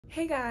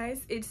Hey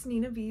guys, it's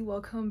Nina V.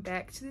 Welcome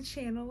back to the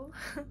channel.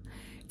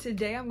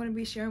 Today I'm going to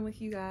be sharing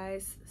with you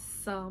guys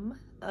some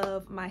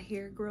of my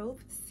hair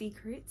growth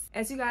secrets.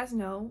 As you guys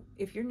know,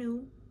 if you're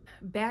new,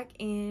 back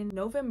in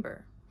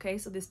November, okay,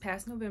 so this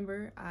past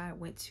November, I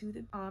went to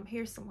the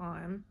hair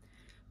salon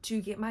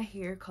to get my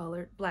hair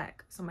colored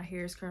black. So my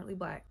hair is currently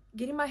black.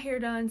 Getting my hair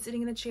done,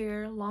 sitting in the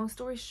chair, long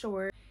story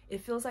short,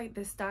 it feels like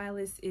the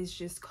stylist is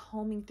just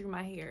combing through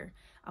my hair.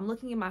 I'm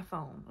looking at my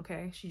phone,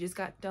 okay? She just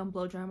got done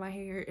blow drying my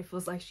hair. It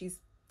feels like she's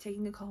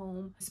taking a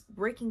comb, just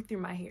breaking through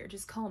my hair,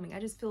 just combing. I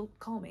just feel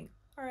combing.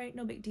 All right,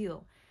 no big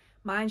deal.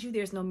 Mind you,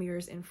 there's no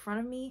mirrors in front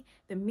of me.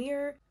 The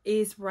mirror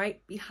is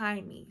right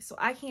behind me, so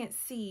I can't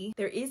see.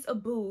 There is a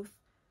booth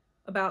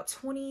about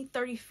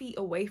 20-30 feet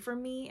away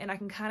from me, and I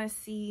can kind of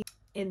see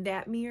in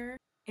that mirror.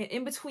 And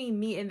in between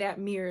me and that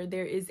mirror,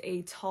 there is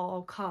a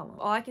tall column.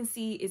 All I can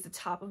see is the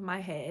top of my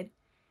head,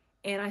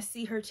 and I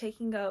see her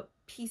taking up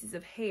pieces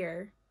of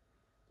hair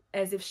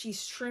as if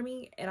she's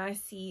trimming, and I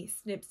see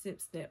snip, snip,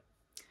 snip.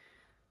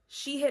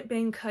 She had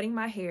been cutting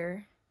my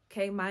hair.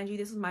 Okay, mind you,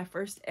 this was my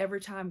first ever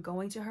time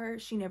going to her.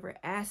 She never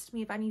asked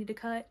me if I needed to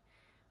cut.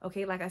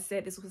 Okay, like I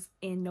said, this was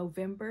in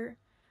November.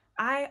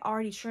 I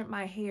already trimmed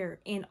my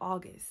hair in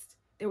August.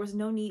 There was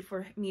no need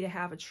for me to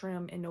have a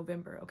trim in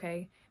November,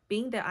 okay?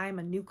 Being that I'm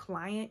a new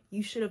client,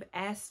 you should have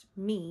asked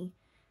me,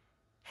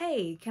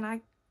 hey, can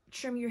I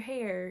trim your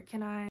hair?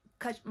 Can I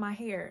cut my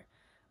hair?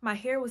 My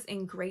hair was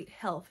in great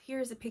health.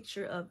 Here's a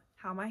picture of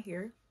how my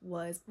hair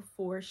was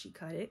before she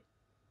cut it.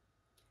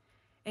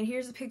 And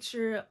here's a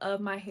picture of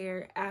my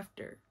hair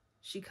after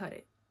she cut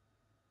it.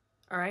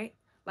 All right?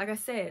 Like I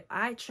said,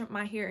 I trimmed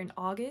my hair in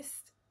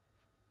August.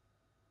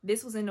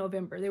 This was in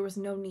November. There was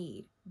no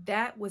need.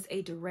 That was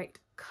a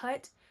direct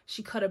cut.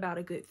 She cut about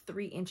a good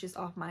 3 inches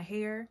off my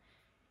hair.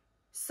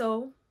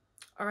 So,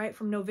 all right,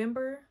 from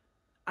November,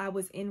 I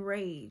was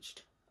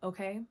enraged,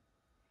 okay?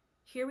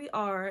 Here we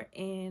are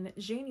in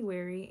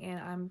January, and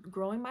I'm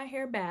growing my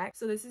hair back.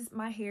 So this is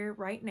my hair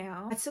right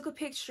now. I took a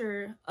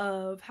picture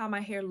of how my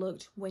hair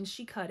looked when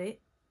she cut it,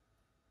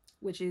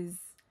 which is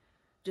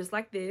just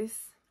like this.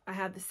 I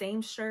have the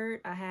same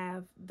shirt. I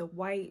have the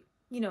white,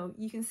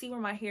 you can see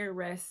where my hair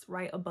rests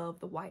right above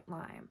the white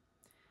line.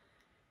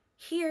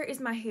 Here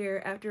is my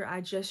hair after I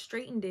just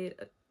straightened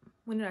it.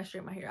 When did I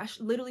straighten my hair? I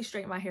literally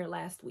straightened my hair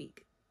last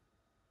week.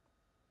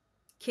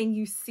 Can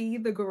you see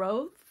the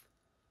growth?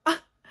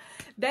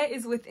 That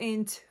is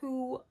within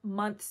 2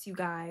 months, you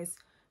guys.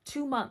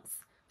 2 months.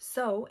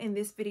 So in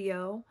this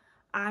video,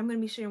 I'm going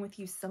to be sharing with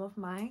you some of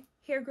my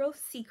hair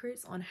growth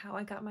secrets on how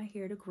I got my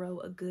hair to grow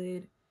a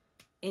good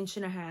 1.5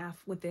 inches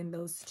within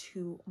those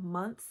 2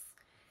 months.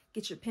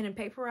 Get your pen and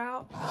paper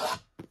out.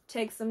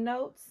 Take some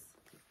notes,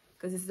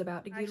 because this is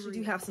about to get real. I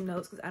do have some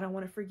notes because I don't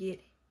want to forget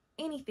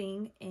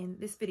anything in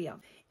this video.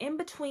 In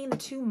between the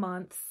 2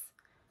 months,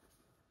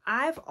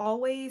 I've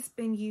always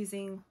been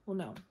using,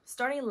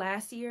 starting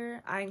last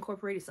year, I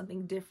incorporated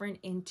something different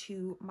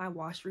into my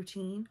wash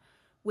routine,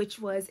 which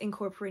was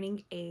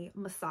incorporating a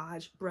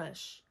massage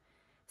brush.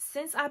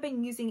 Since I've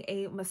been using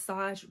a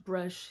massage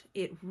brush,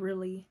 it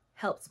really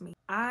helps me.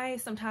 I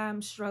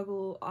oftentimes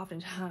struggle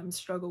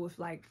with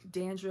like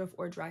dandruff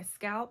or dry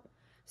scalp.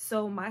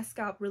 So my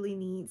scalp really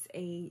needs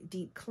a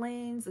deep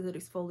cleanse, a good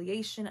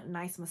exfoliation, a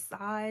nice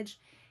massage.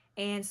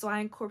 And so I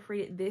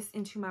incorporated this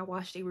into my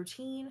wash day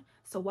routine.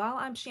 So while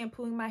I'm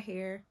shampooing my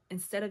hair,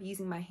 instead of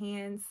using my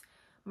hands,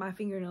 my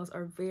fingernails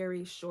are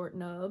very short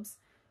nubs.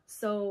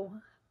 So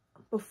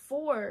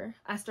before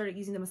I started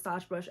using the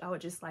massage brush, I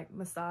would just like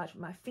massage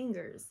my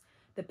fingers,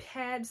 the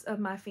pads of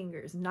my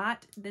fingers,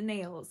 not the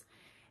nails.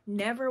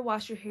 Never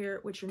wash your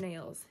hair with your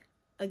nails.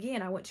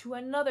 Again, I went to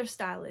another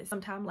stylist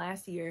sometime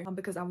last year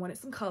because I wanted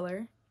some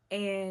color,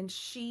 and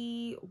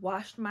she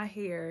washed my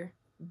hair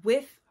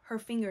with her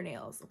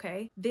fingernails,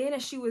 okay? Then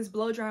as she was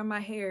blow drying my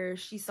hair,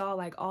 she saw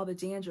like all the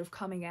dandruff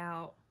coming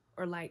out,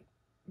 or like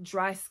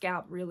dry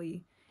scalp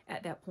really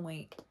at that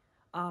point.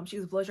 She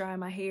was blow drying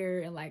my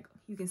hair, and like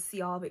you can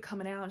see all of it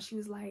coming out, and she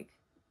was like,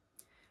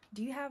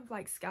 do you have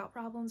like scalp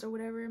problems or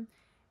whatever? And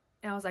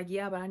I was like,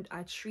 yeah, but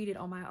I treat it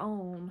on my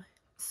own.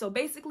 So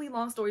basically,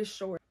 long story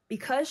short,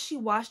 because she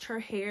washed her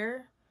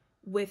hair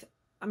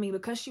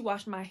because she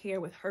washed my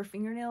hair with her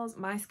fingernails,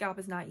 my scalp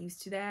is not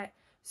used to that.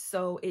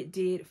 So it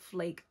did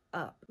flake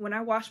up. When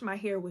I wash my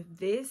hair with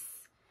this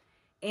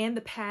and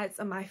the pads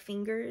of my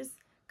fingers,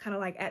 kind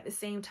of like at the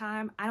same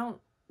time, I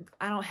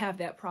don't have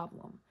that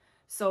problem.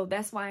 So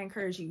that's why I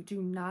encourage you,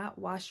 do not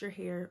wash your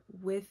hair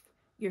with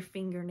your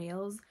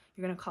fingernails.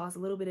 You're going to cause a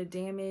little bit of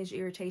damage,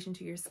 irritation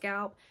to your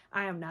scalp.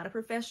 I am not a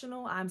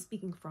professional. I'm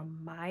speaking from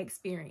my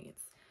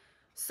experience.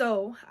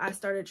 So I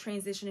started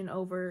transitioning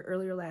over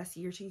earlier last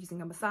year to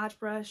using a massage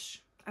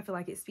brush. I feel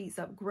like it speeds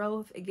up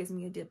growth. It gives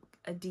me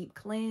a deep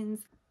cleanse.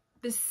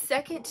 The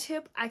second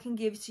tip I can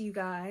give to you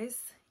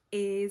guys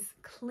is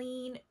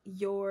clean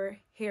your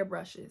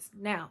hairbrushes.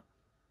 Now,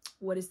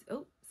 it's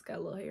got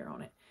a little hair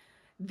on it.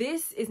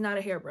 This is not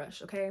a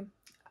hairbrush, okay?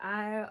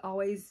 I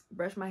always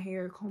brush my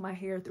hair, comb my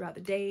hair throughout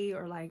the day,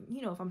 or like,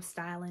 you know, if I'm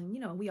styling, you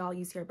know, we all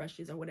use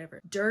hairbrushes or whatever.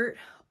 Dirt,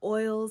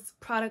 oils,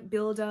 product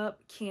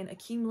buildup can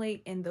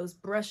accumulate in those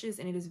brushes,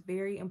 and it is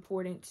very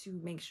important to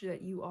make sure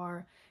that you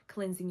are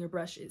cleansing your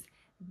brushes.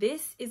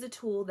 This is a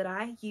tool that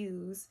I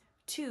use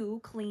to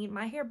clean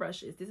my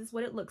hairbrushes. This is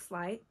what it looks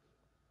like.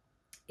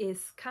 It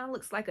kind of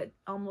looks like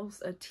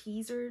almost a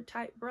teaser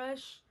type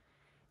brush,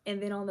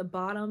 and then on the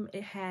bottom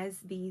it has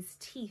these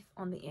teeth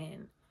on the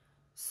end.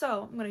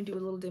 So I'm going to do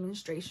a little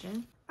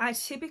demonstration. I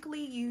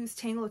typically use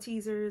Tangle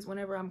Teezers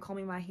whenever I'm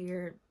combing my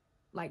hair,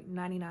 like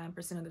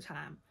 99% of the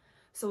time.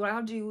 So what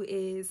I'll do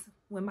is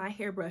when my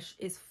hairbrush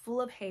is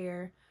full of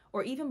hair,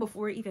 or even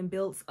before it even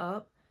builds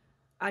up,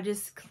 I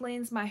just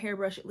cleanse my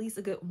hairbrush at least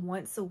a good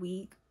once a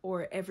week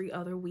or every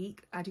other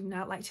week. I do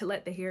not like to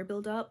let the hair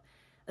build up.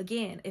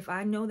 Again, if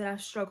I know that I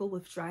struggle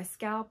with dry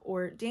scalp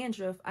or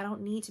dandruff, I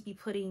don't need to be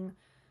putting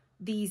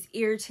these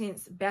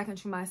irritants back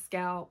into my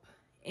scalp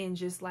and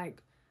just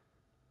like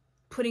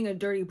putting a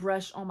dirty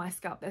brush on my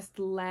scalp. That's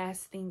the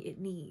last thing it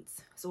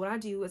needs. So what I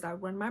do is I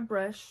run my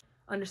brush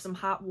under some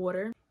hot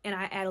water and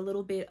I add a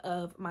little bit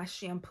of my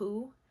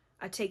shampoo.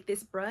 I take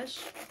this brush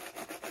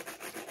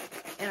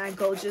and I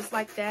go just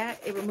like that.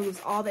 It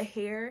removes all the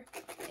hair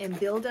and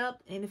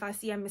buildup. And if I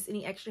see I miss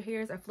any extra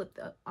hairs, I flip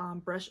the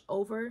brush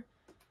over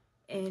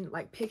and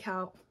like pick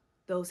out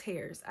those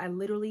hairs. I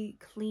literally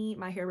clean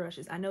my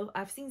hairbrushes. I know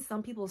I've seen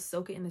some people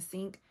soak it in the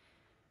sink.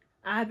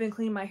 I've been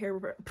cleaning my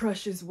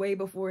hairbrushes way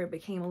before it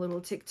became a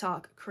little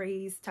TikTok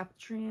craze type of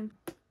trend.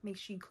 Make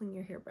sure you clean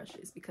your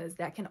hairbrushes because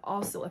that can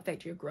also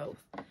affect your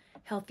growth.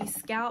 Healthy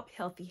scalp,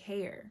 healthy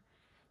hair.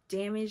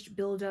 Damaged,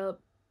 buildup,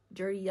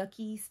 dirty,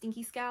 yucky,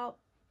 stinky scalp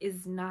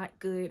is not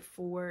good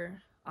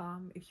for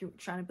if you're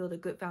trying to build a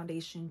good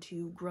foundation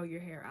to grow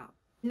your hair out.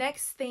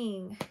 Next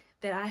thing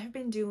that I have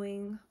been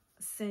doing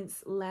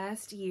since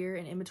last year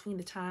and in between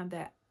the time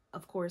that,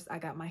 of course, I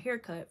got my hair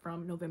cut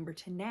from November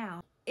to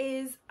now,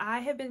 is I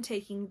have been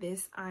taking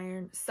this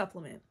iron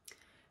supplement.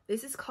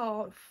 This is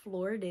called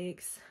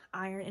Floradix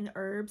Iron and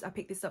Herbs. I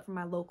picked this up from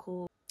my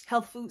local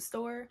health food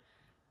store.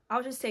 I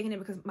was just taking it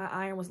because my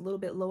iron was a little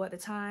bit low at the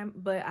time,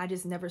 but I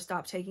just never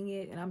stopped taking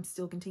it and I'm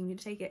still continuing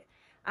to take it.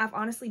 I've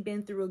honestly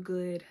been through a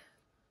good,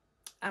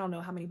 I don't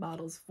know how many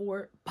bottles,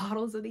 4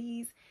 bottles of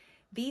these.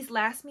 These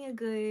last me a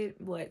good,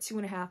 what,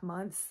 2.5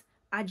 months.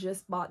 I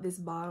just bought this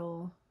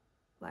bottle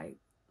like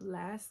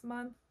last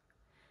month.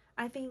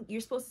 I think you're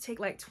supposed to take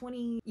like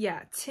 10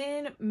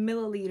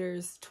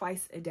 milliliters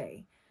twice a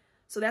day.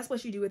 So that's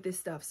what you do with this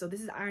stuff. So this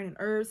is Iron and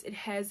Herbs. It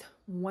has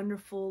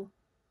wonderful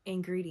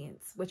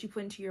ingredients. What you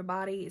put into your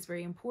body is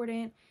very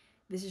important.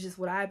 This is just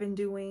what I've been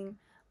doing.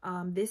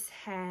 This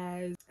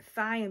has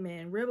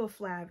thiamine,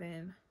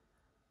 riboflavin,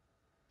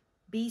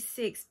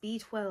 B6,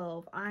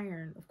 B12,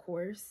 iron, of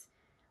course.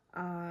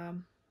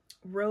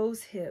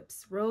 Rose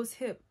hips. Rose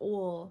hip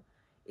oil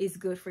is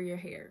good for your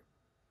hair.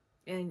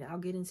 And I'll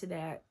get into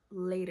that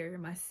later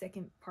in my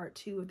second part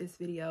 2 of this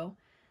video.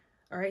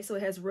 All right, so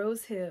it has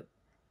rose hip,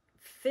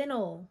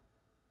 fennel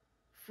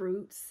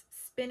fruits,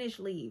 spinach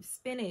leaves.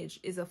 Spinach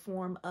is a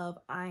form of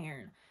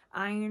iron.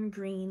 Iron,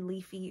 green,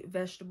 leafy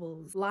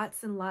vegetables.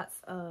 Lots and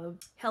lots of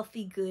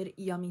healthy, good,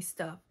 yummy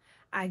stuff.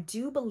 I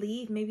do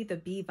believe maybe the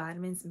B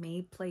vitamins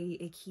may play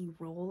a key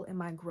role in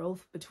my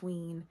growth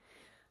between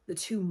the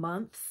 2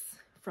 months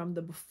from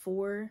the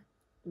before,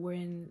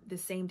 when the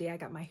same day I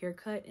got my hair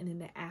cut, and then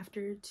the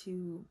after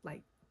to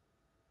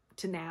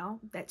now,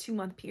 that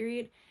 2-month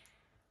period.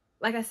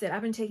 Like I said,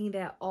 I've been taking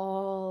that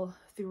all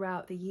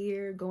throughout the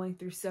year, going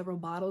through several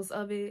bottles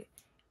of it,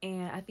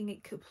 and I think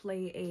it could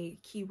play a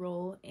key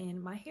role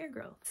in my hair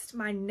growth.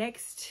 My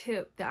next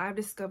tip that I've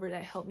discovered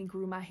that helped me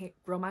grow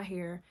my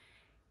hair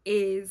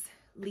is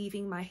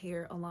leaving my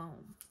hair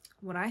alone.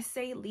 When I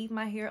say leave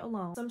my hair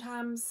alone,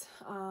 sometimes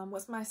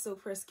once my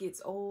silk press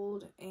gets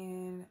old,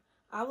 and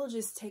I will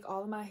just take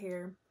all of my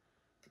hair,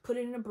 put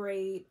it in a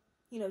braid,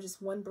 you know,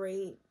 just one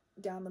braid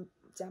down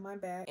my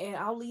back, and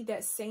I'll leave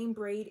that same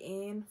braid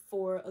in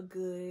for a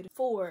good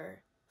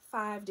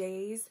 4-5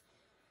 days.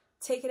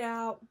 Take it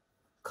out,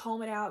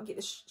 comb it out, get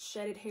the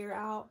shedded hair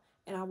out,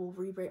 and I will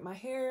re-braid my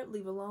hair,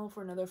 leave it alone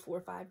for another 4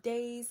 or 5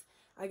 days.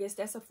 I guess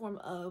that's a form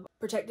of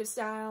protective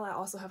style. I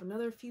also have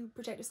another few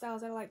protective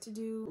styles that I like to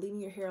do. Leaving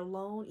your hair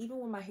alone, even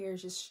when my hair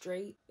is just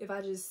straight. If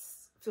I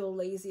just feel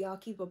lazy, I'll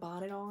keep a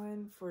bonnet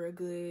on for a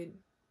good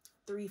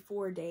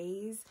 3-4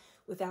 days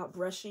without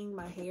brushing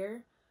my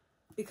hair,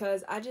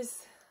 because I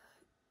just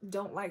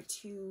don't like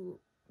to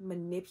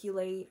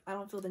manipulate. I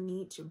don't feel the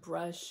need to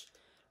brush,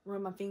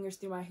 run my fingers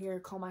through my hair,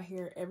 comb my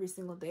hair every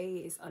single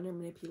day. It's under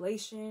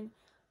manipulation.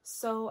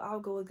 So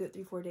I'll go a good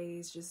 3-4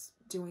 days just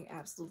doing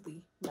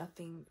absolutely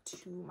nothing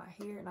to my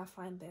hair, and I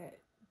find that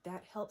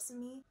that helps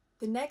me.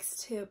 The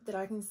next tip that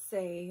I can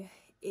say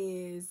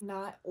is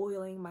not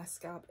oiling my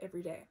scalp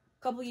every day.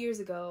 A couple years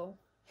ago,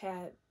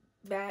 had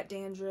bad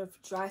dandruff,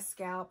 dry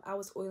scalp. I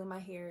was oiling my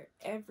hair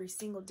every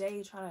single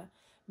day trying to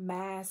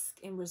mask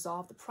and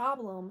resolve the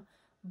problem,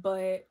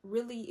 but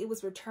really it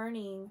was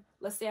returning.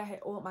 Let's say I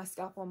had oiled my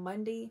scalp on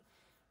Monday.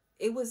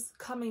 it was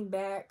coming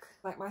back,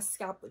 like my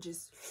scalp would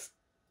just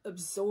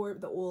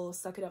absorb the oil,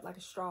 suck it up like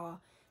a straw,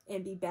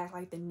 and be back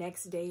like the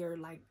next day or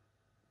like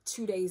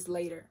 2 days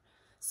later.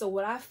 So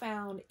what I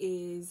found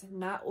is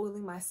not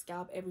oiling my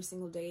scalp every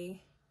single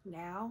day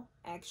now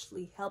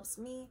actually helps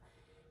me.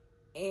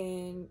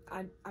 And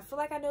I feel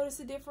like I noticed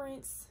a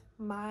difference.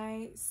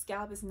 My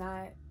scalp is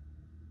not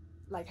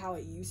like how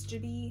it used to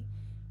be.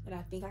 And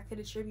I think I could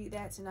attribute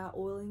that to not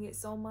oiling it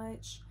so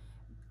much.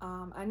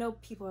 I know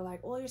people are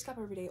like, oil your scalp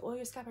every day, oil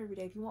your scalp every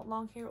day. If you want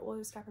long hair, oil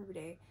your scalp every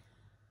day.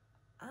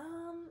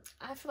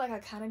 I feel like I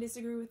kind of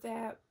disagree with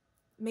that.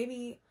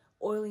 Maybe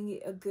oiling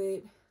it a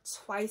good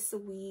twice a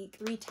week,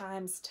 3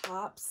 times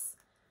tops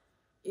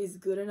is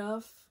good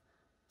enough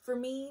for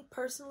me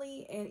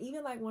personally. And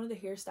even like one of the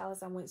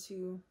hairstylists I went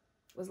to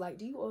was like,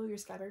 do you oil your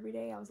scalp every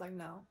day? I was like,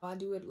 no, I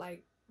do it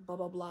like blah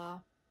blah blah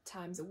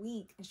times a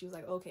week. And she was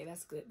like, okay,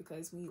 that's good,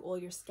 because when you oil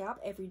your scalp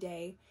every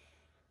day,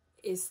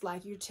 it's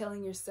like you're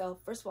telling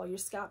yourself, first of all, your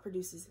scalp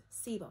produces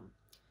sebum.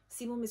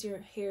 Sebum is your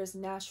hair's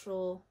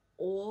natural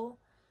oil.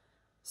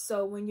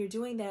 So when you're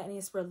doing that and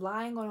it's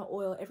relying on an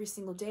oil every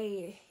single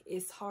day,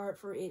 it's hard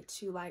for it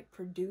to like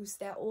produce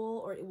that oil,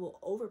 or it will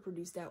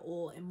overproduce that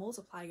oil and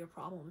multiply your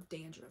problem of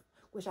dandruff,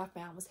 which I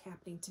found was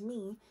happening to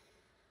me.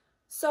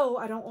 So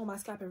I don't oil my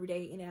scalp every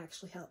day, and it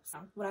actually helps.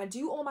 When I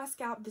do oil my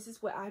scalp, this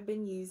is what I've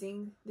been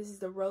using. This is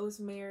the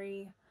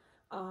Rosemary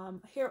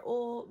hair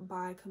oil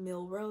by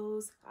Camille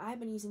Rose. I've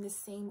been using this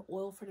same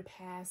oil for the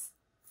past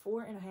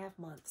 4.5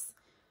 months.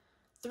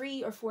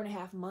 3 or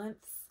 4.5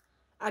 months.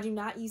 I do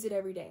not use it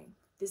every day.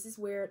 This is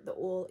where the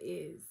oil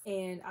is,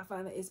 and I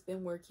find that it's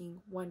been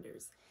working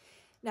wonders.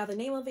 Now, the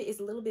name of it is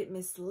a little bit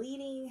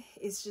misleading.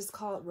 It's just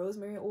called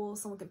rosemary oil.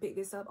 Someone can pick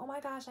this up. Oh my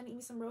gosh, I need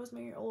me some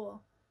rosemary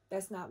oil.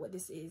 That's not what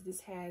this is.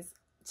 This has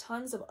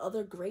tons of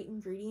other great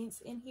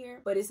ingredients in here,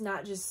 but it's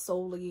not just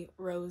solely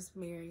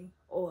rosemary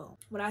oil.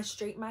 When I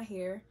straighten my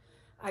hair,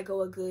 I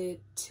go a good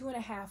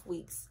 2.5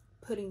 weeks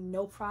putting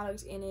no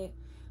product in it,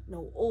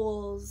 no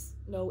oils,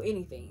 no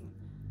anything.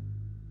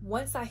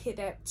 Once I hit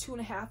that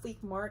 2.5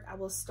 week mark, I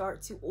will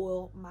start to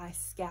oil my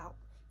scalp.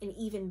 And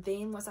even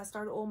then, once I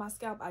start to oil my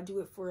scalp, I do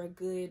it for a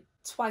good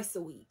twice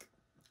a week.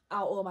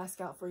 I'll oil my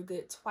scalp for a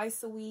good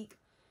twice a week.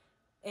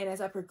 And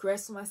as I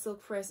progress with my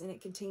silk press and it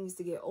continues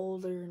to get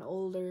older and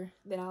older,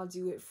 then I'll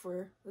do it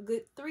for a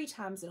good 3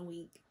 times in a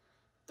week.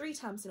 3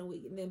 times in a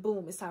week. And then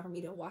boom, it's time for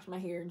me to wash my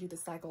hair and do the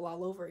cycle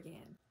all over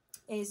again.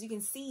 And as you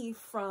can see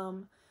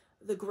from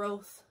the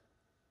growth,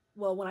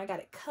 well, when I got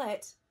it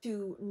cut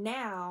to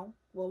now,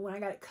 well, when I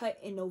got it cut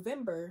in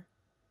November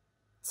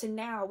to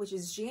now, which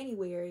is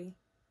January,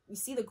 you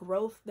see the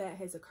growth that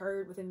has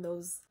occurred within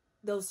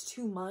those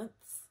 2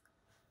 months.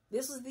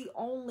 This was the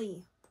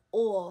only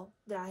oil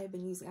that I have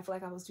been using. I feel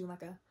like I was doing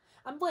like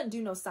I'm going to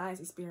do no science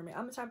experiment.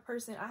 I'm the type of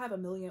person, I have a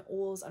million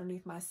oils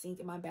underneath my sink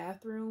in my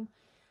bathroom.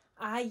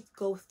 I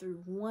go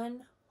through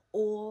one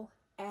oil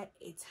at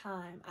a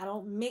time. I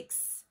don't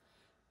mix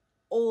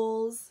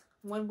oils.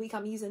 One week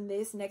I'm using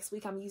this, next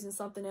week I'm using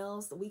something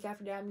else, the week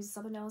after that I'm using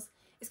something else.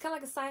 It's kind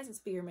of like a science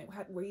experiment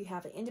where you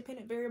have an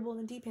independent variable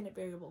and a dependent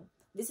variable.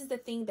 This is the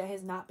thing that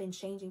has not been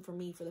changing for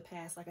me for the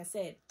past, like I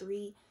said,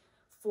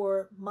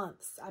 3-4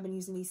 months. I've been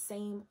using these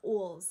same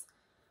oils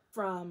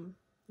from,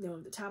 you know,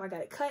 the time I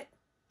got it cut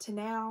to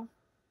now.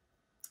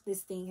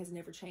 This thing has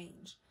never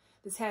changed.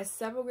 This has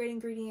several great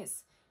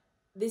ingredients.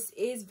 This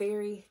is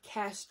very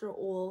castor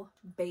oil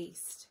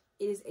based.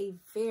 It is a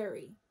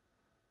very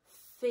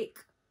thick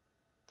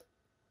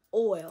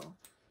oil,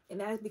 and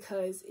that is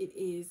because it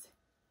is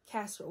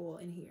castor oil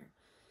in here.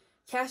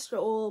 Castor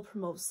oil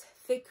promotes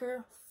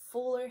thicker,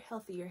 fuller,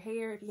 healthier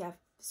hair. If you have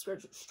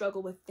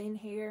struggle with thin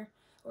hair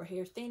or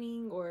hair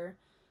thinning or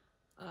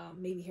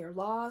maybe hair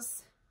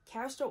loss,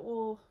 castor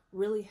oil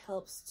really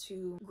helps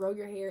to grow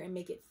your hair and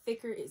make it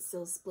thicker. It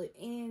seals split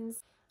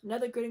ends.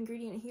 Another good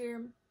ingredient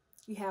here,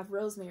 you have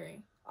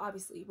rosemary.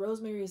 Obviously,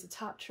 rosemary is the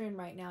top trend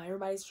right now.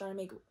 Everybody's trying to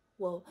make,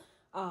 well,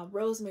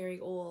 rosemary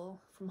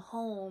oil from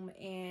home,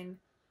 and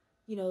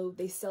you know,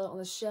 they sell it on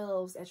the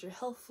shelves at your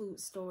health food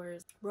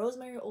stores.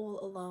 Rosemary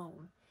oil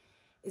alone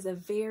is a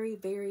very,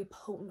 very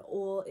potent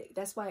oil.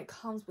 That's why it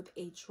comes with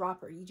a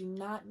dropper. You do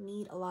not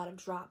need a lot of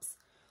drops.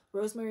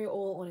 Rosemary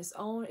oil on its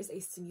own is a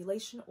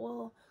stimulation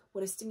oil.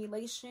 What is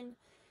stimulation?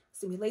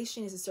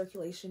 Stimulation is a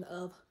circulation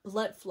of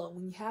blood flow.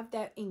 When you have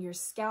that in your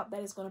scalp,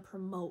 that is going to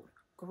promote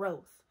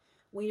growth.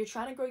 When you're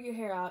trying to grow your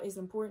hair out, it's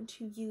important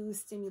to use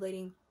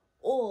stimulating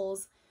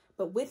oils.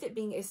 But with it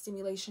being a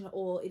stimulation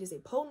oil, it is a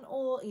potent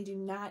oil and you do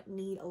not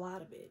need a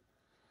lot of it.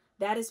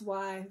 That is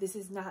why this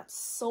is not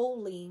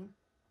solely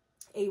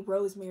a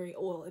rosemary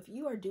oil. If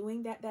you are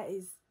doing that, that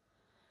is,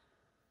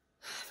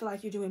 I feel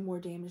like you're doing more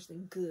damage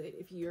than good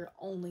if you're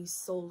only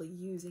solely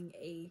using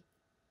a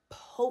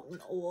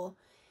potent oil.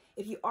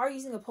 If you are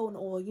using a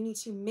potent oil, you need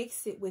to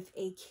mix it with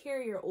a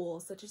carrier oil,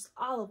 such as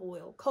olive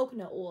oil,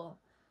 coconut oil,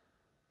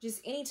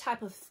 just any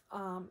type of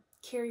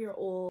carrier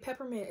oil.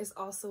 Peppermint is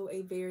also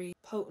a very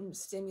potent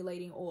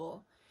stimulating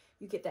oil.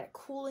 You get that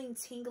cooling,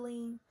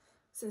 tingling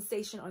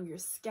sensation on your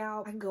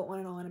scalp. I can go on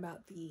and on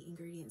about the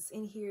ingredients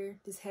in here.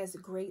 This has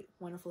great,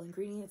 wonderful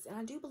ingredients, and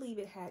I do believe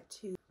it had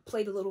to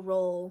play a little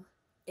role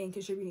in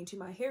contributing to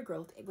my hair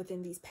growth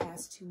within these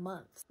past 2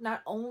 months.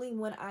 Not only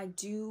when I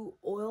do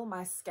oil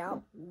my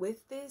scalp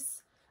with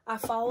this, I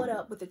follow it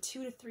up with a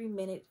 2 to 3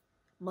 minute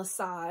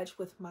massage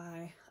with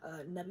my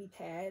nubby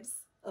pads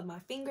of my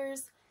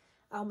fingers.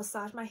 I'll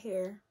massage my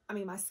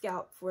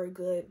scalp for a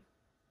good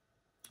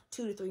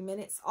 2 to 3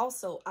 minutes.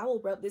 Also, I will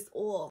rub this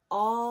oil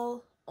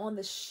all on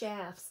the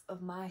shafts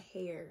of my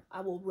hair.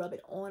 I will rub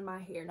it on my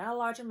hair, not a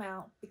large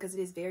amount because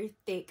it is very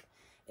thick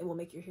and will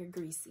make your hair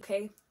greasy,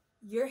 okay?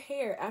 Your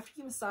hair, after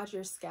you massage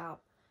your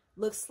scalp,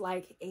 looks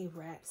like a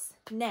rat's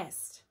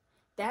nest.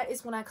 That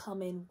is when I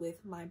come in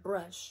with my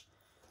brush.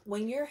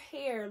 When your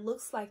hair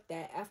looks like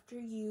that after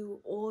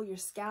you oil your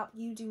scalp,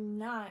 you do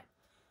not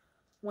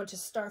want to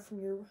start from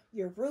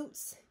your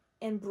roots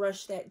and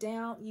brush that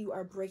down. You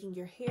are breaking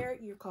your hair,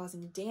 you're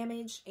causing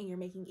damage, and you're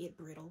making it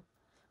brittle,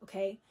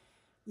 okay?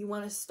 You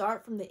want to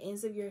start from the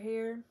ends of your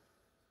hair,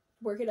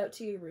 work it up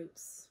to your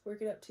roots,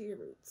 work it up to your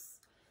roots.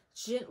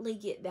 Gently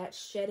get that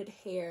shedded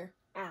hair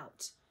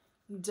out.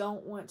 You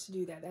don't want to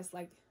do that. That's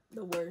like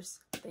the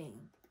worst thing.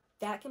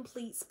 That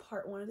completes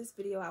part 1 of this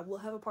video. I will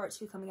have a part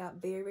 2 coming out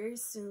very, very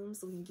soon,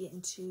 so we can get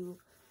into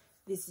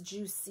this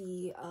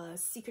juicy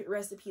secret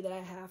recipe that I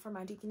have for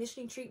my deep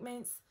conditioning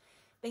treatments.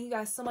 Thank you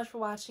guys so much for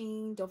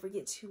watching. Don't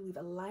forget to leave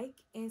a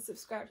like and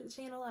subscribe to the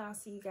channel, and I'll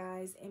see you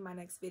guys in my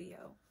next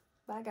video.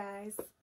 Bye, guys.